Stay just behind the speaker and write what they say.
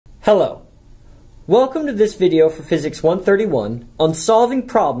Hello. Welcome to this video for Physics 131 on solving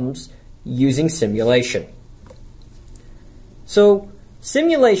problems using simulation. So,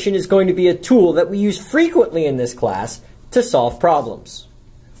 simulation is going to be a tool that we use frequently in this class to solve problems.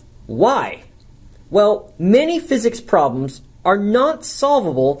 Why? Well, many physics problems are not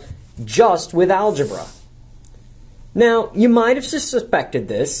solvable just with algebra. Now, you might have suspected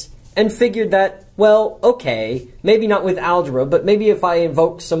this and figured that, well, okay, maybe not with algebra, but maybe if I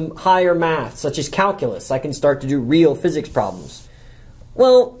invoke some higher math, such as calculus, I can start to do real physics problems.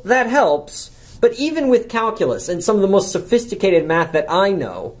 Well, that helps, but even with calculus and some of the most sophisticated math that I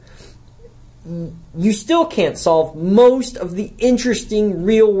know, you still can't solve most of the interesting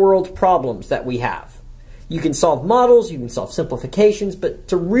real-world problems that we have. You can solve models, you can solve simplifications, but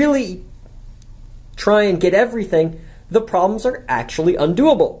to really try and get everything, the problems are actually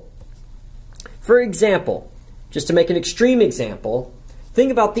undoable. For example, just to make an extreme example,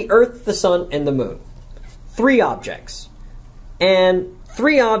 think about the Earth, the Sun, and the Moon. 3 objects. And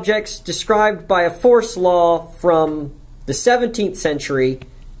 3 objects described by a force law from the 17th century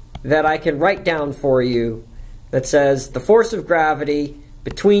that I can write down for you that says the force of gravity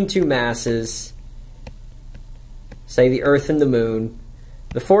between 2 masses, say the Earth and the Moon,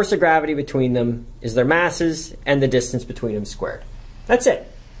 the force of gravity between them is their masses and the distance between them squared. That's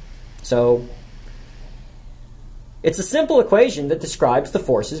it. So, it's a simple equation that describes the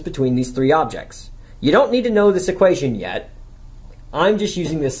forces between these 3 objects. You don't need to know this equation yet. I'm just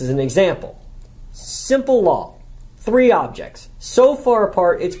using this as an example. Simple law. 3 objects. So far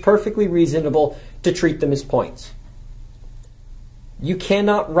apart, it's perfectly reasonable to treat them as points. You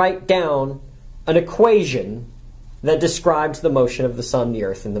cannot write down an equation that describes the motion of the Sun, the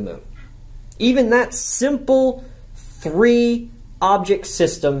Earth, and the Moon. Even that simple 3-object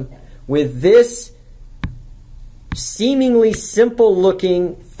system with this seemingly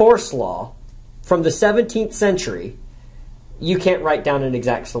simple-looking force law from the 17th century, you can't write down an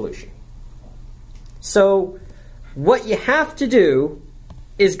exact solution. So, what you have to do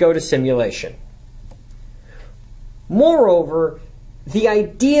is go to simulation. Moreover, the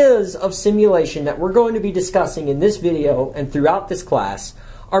ideas of simulation that we're going to be discussing in this video and throughout this class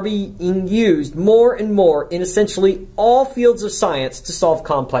are being used more and more in essentially all fields of science to solve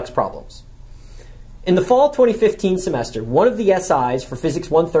complex problems. In the fall 2015 semester, one of the SIs for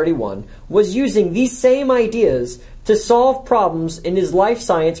Physics 131 was using these same ideas to solve problems in his life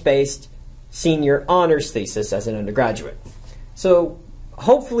science-based senior honors thesis as an undergraduate. So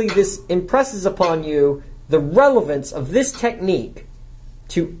hopefully this impresses upon you the relevance of this technique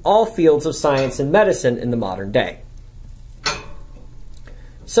to all fields of science and medicine in the modern day.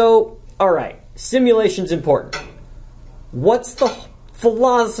 So, alright, simulation's important. What's the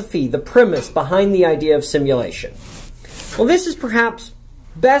philosophy, the premise behind the idea of simulation? Well, this is perhaps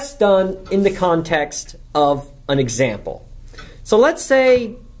best done in the context of an example. So let's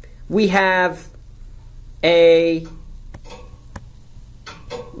say we have a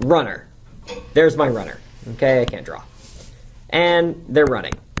runner. There's my runner. Okay, I can't draw. And they're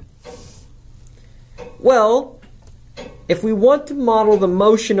running. Well, if we want to model the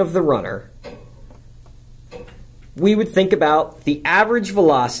motion of the runner, we would think about the average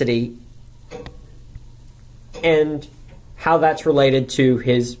velocity and how that's related to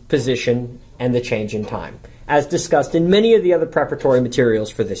his position and the change in time, as discussed in many of the other preparatory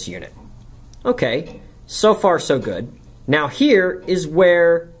materials for this unit. Okay, so far so good. Now here is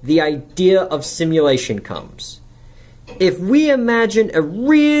where the idea of simulation comes. If we imagine a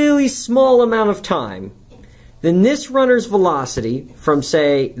really small amount of time, then this runner's velocity from,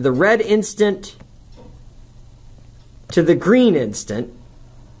 say, the red instant to the green instant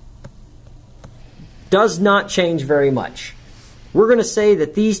does not change very much. We're going to say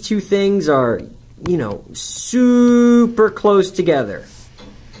that these 2 things are, super close together.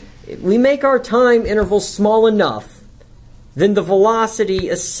 If we make our time intervals small enough, then the velocity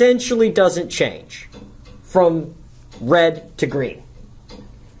essentially doesn't change from red to green.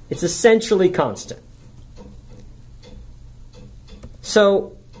 It's essentially constant.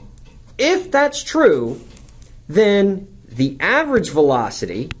 So, if that's true, then the average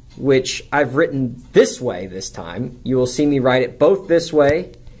velocity, which I've written this way this time, you will see me write it both this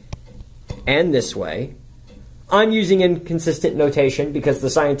way and this way. I'm using inconsistent notation because the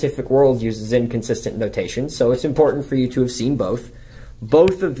scientific world uses inconsistent notation, so it's important for you to have seen both.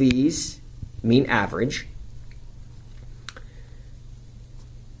 Both of these mean average.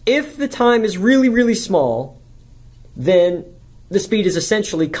 If the time is really, really small, then the speed is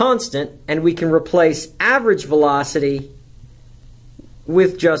essentially constant, and we can replace average velocity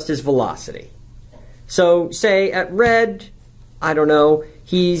with just his velocity. So, say at red, I don't know,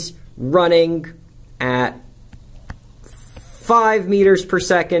 he's running at 5 meters per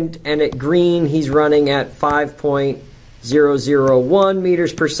second, and at green he's running at 5.001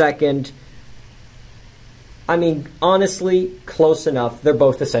 meters per second. I mean, honestly, close enough. They're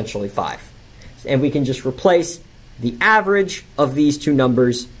both essentially 5. And we can just replace the average of these two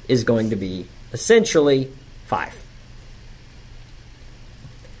numbers is going to be essentially 5.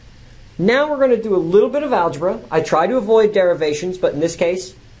 Now we're going to do a little bit of algebra. I try to avoid derivations, but in this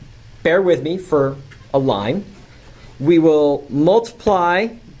case, bear with me for a line. We will multiply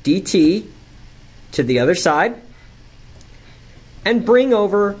dt to the other side and bring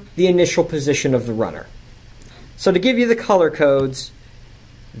over the initial position of the runner. So to give you the color codes,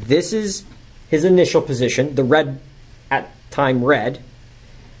 this is his initial position, the red at time red.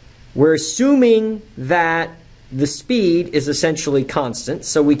 We're assuming that the speed is essentially constant,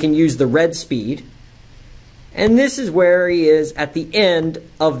 so we can use the red speed. And this is where he is at the end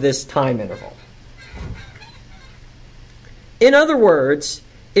of this time interval. In other words,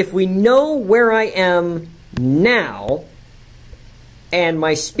 if we know where I am now and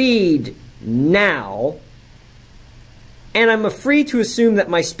my speed now, and I'm free to assume that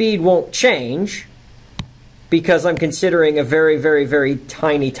my speed won't change because I'm considering a very, very, very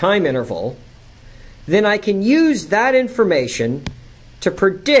tiny time interval, then I can use that information to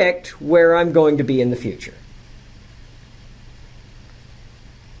predict where I'm going to be in the future.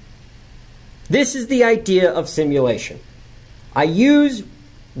 This is the idea of simulation. I use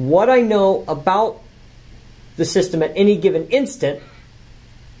what I know about the system at any given instant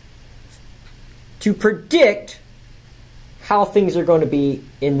to predict how things are going to be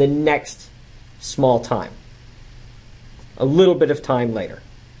in the next small time. A little bit of time later.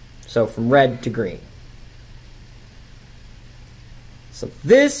 So from red to green. So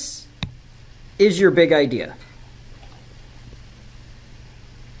this is your big idea.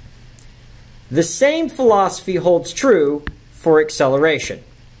 The same philosophy holds true for acceleration.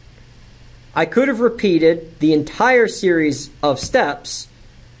 I could have repeated the entire series of steps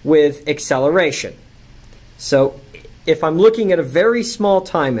with acceleration. So if I'm looking at a very small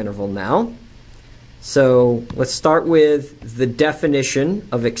time interval now, so let's start with the definition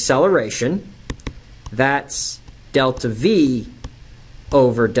of acceleration. That's delta v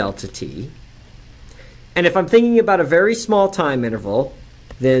over delta t. And if I'm thinking about a very small time interval,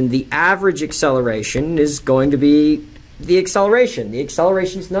 then the average acceleration is going to be the acceleration. The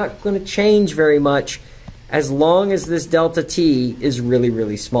acceleration is not going to change very much as long as this delta t is really,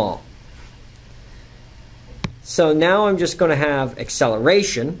 really small. So now I'm just going to have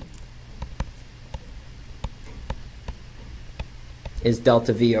acceleration is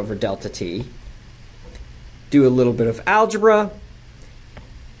delta v over delta t. Do a little bit of algebra.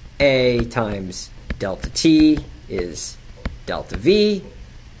 A times delta t is delta v.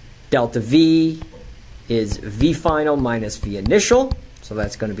 Delta v is v final minus v initial. So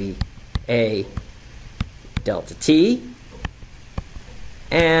that's going to be A delta t.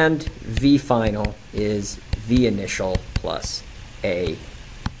 And v final is v initial plus A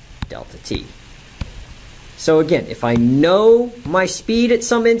delta t. So again, if I know my speed at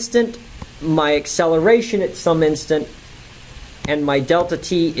some instant, my acceleration at some instant, and my delta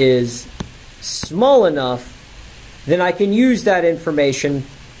t is small enough, then I can use that information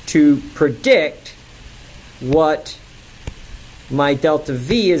to predict what my delta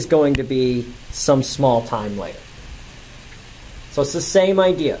v is going to be some small time later. So it's the same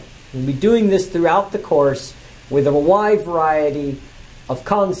idea. We'll be doing this throughout the course with a wide variety of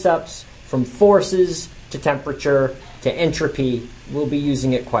concepts, from forces to temperature to entropy. We'll be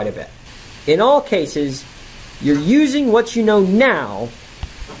using it quite a bit. In all cases, you're using what you know now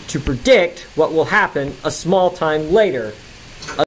to predict what will happen a small time later